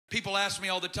People ask me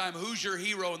all the time, who's your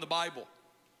hero in the Bible?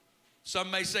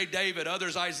 Some may say David,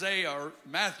 others Isaiah, or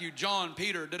Matthew, John,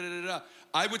 Peter, da, da, da, da.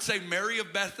 I would say Mary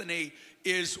of Bethany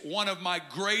is one of my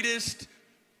greatest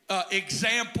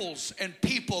examples and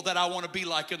people that I want to be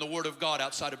like in the Word of God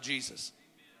outside of Jesus.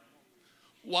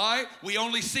 Why? We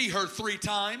only see her 3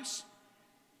 times.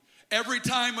 Every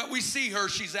time that we see her,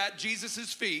 she's at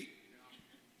Jesus' feet.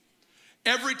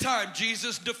 Every time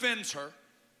Jesus defends her.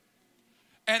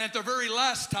 And at the very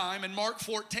last time in Mark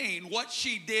 14, what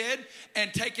she did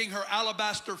and taking her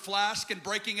alabaster flask and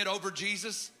breaking it over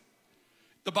Jesus,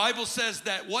 the Bible says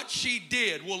that what she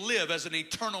did will live as an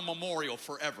eternal memorial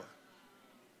forever.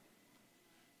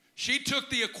 She took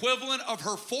the equivalent of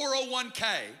her 401k,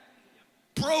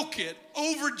 broke it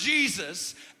over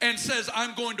Jesus, and says,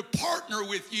 I'm going to partner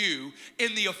with you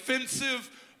in the offensive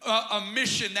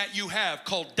mission that you have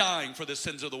called dying for the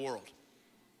sins of the world.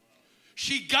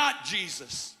 She got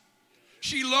Jesus.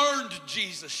 She learned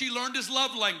Jesus. She learned his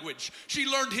love language. She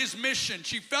learned his mission.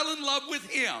 She fell in love with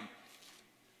him.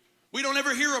 We don't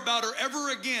ever hear about her ever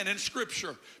again in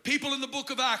Scripture. People in the book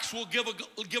of Acts will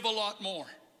give a lot more.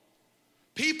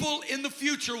 People in the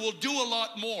future will do a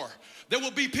lot more. There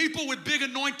will be people with big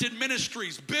anointed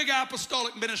ministries, big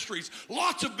apostolic ministries,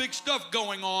 lots of big stuff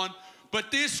going on. But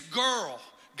this girl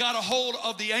got a hold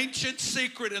of the ancient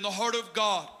secret in the heart of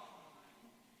God.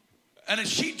 And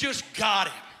she just got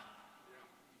him.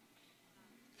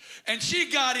 And she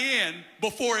got in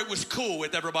before it was cool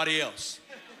with everybody else.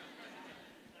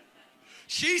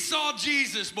 She saw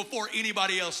Jesus before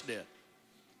anybody else did.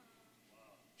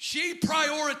 She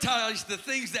prioritized the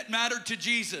things that mattered to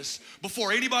Jesus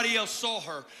before anybody else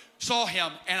saw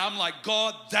him. And I'm like,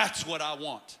 God, that's what I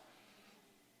want.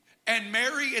 And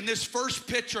Mary in this first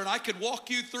picture, and I could walk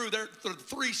you through the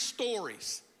 3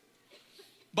 stories.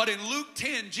 But in Luke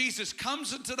 10, Jesus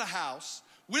comes into the house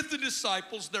with the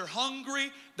disciples. They're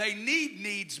hungry. They need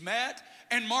needs met.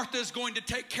 And Martha is going to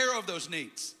take care of those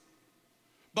needs.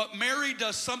 But Mary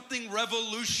does something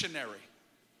revolutionary.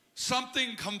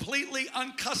 Something completely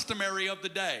uncustomary of the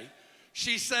day.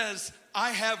 She says,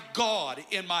 I have God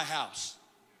in my house.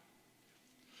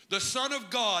 The Son of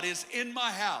God is in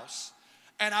my house.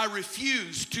 And I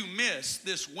refuse to miss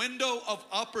this window of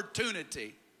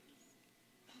opportunity.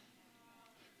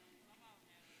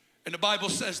 And the Bible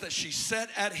says that she sat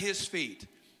at his feet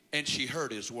and she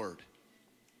heard his word.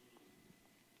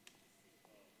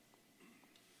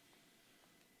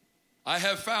 I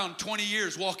have found 20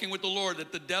 years walking with the Lord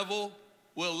that the devil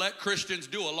will let Christians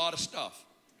do a lot of stuff.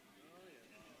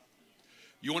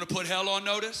 You want to put hell on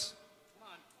notice?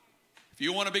 If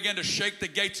you want to begin to shake the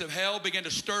gates of hell, begin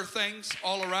to stir things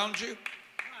all around you,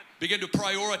 begin to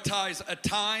prioritize a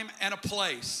time and a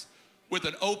place with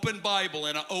an open Bible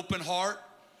and an open heart,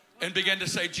 and begin to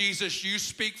say, Jesus, you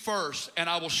speak first, and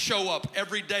I will show up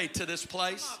every day to this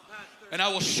place. And I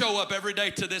will show up every day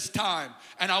to this time.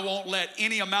 And I won't let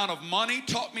any amount of money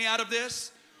talk me out of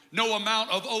this. No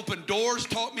amount of open doors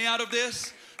talk me out of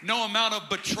this. No amount of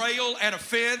betrayal and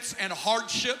offense and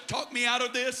hardship talk me out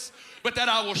of this. But that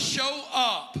I will show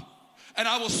up and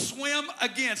I will swim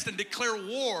against and declare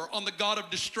war on the God of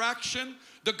distraction,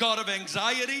 the God of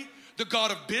anxiety, the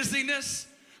God of busyness,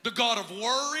 the God of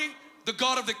worry, the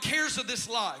God of the cares of this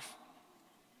life.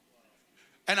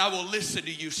 And I will listen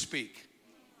to you speak.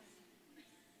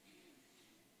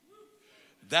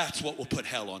 That's what will put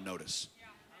hell on notice.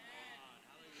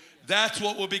 That's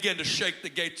what will begin to shake the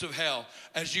gates of hell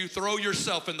as you throw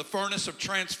yourself in the furnace of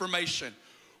transformation,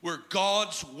 where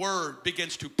God's word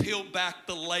begins to peel back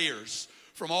the layers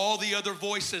from all the other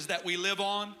voices that we live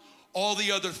on, all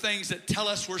the other things that tell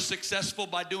us we're successful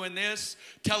by doing this,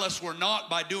 tell us we're not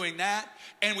by doing that,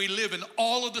 and we live in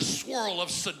all of the swirl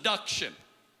of seduction.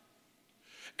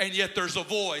 And yet there's a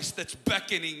voice that's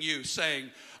beckoning you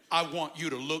saying, I want you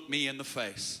to look me in the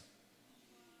face.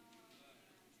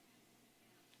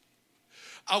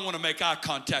 I want to make eye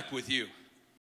contact with you.